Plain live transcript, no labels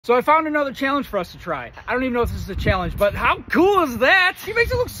So I found another challenge for us to try. I don't even know if this is a challenge, but how cool is that? He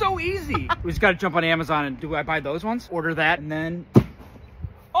makes it look so easy. We just gotta jump on Amazon and do I buy those ones? Order that and then...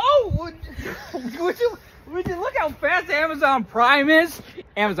 Oh, would you look how fast Amazon Prime is?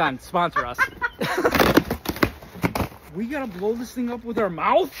 Amazon, sponsor us. We gotta blow this thing up with our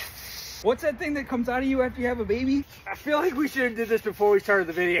mouth? What's that thing that comes out of you after you have a baby? I feel like we should have did this before we started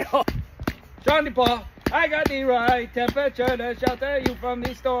the video. Johnny Paul. I got the right temperature to shelter you from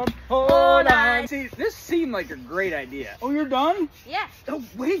the storm. Hold on. See, this seemed like a great idea. Oh, you're done? Yeah. Oh,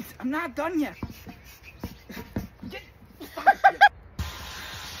 wait, I'm not done yet.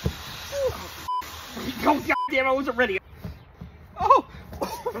 Oh, goddamn, I wasn't ready. Oh,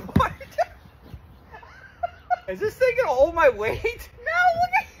 what? Is this thing gonna hold my weight? No,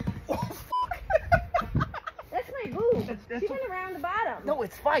 look at. That's my boob. She went around the bottom. No,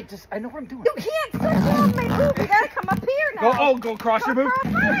 it's fine. Just, I know what I'm doing. You can't touch on my boob. You gotta come up here now. Go across your boob.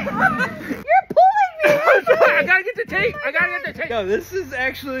 You're pulling me. I gotta get the tape. I gotta get the tape. No, this is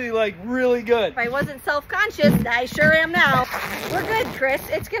actually like really good. If I wasn't self-conscious, I sure am now. We're good, Chris.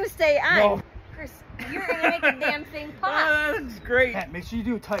 It's gonna stay on. No. Chris, you're gonna make the damn thing pop. That's great. Matt, make sure you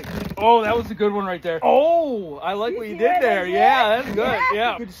do it tight. Oh, that was a good one right there. Oh, I like what you did there. Yeah, that's good.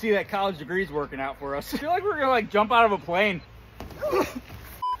 Yeah. Good to see that college degree's working out for us. I feel like we're gonna like jump out of a plane. Damn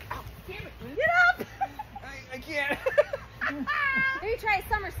it. Get up. I can't. Maybe try a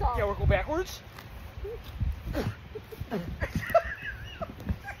somersault. Yeah, we'll go backwards.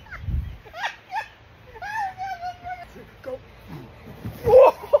 Go.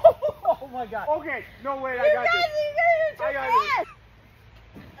 Oh my God. Okay, no way. I got this. I got this.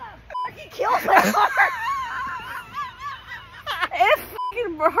 I can kill my heart. It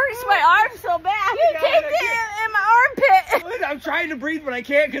fucking hurts my arm so bad. You taped it in my armpit. Listen, I'm trying to breathe, but I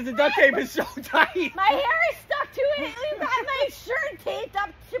can't because the duct tape is so tight. My hair is stuck to it. You got my shirt taped up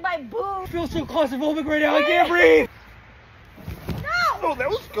to my boob. I feel so claustrophobic right now. I can't breathe. No. Oh, that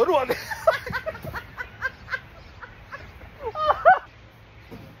was a good one.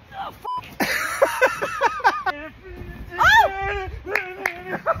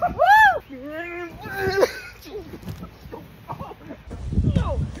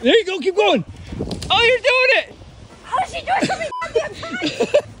 There you go, keep going. Oh, you're doing it. How is she doing something goddamn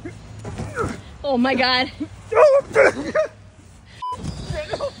time? Oh my God.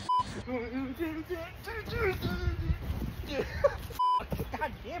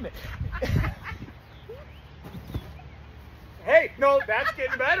 God damn it. Hey, no, that's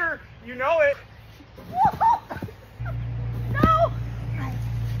getting better. You know it. No.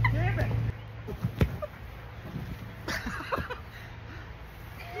 Damn it.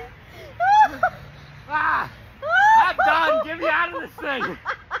 I'm done. Get me out of this thing.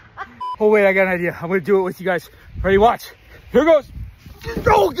 Oh, wait, I got an idea. I'm going to do it with you guys. Ready, watch. Here goes.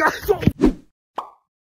 Oh, God.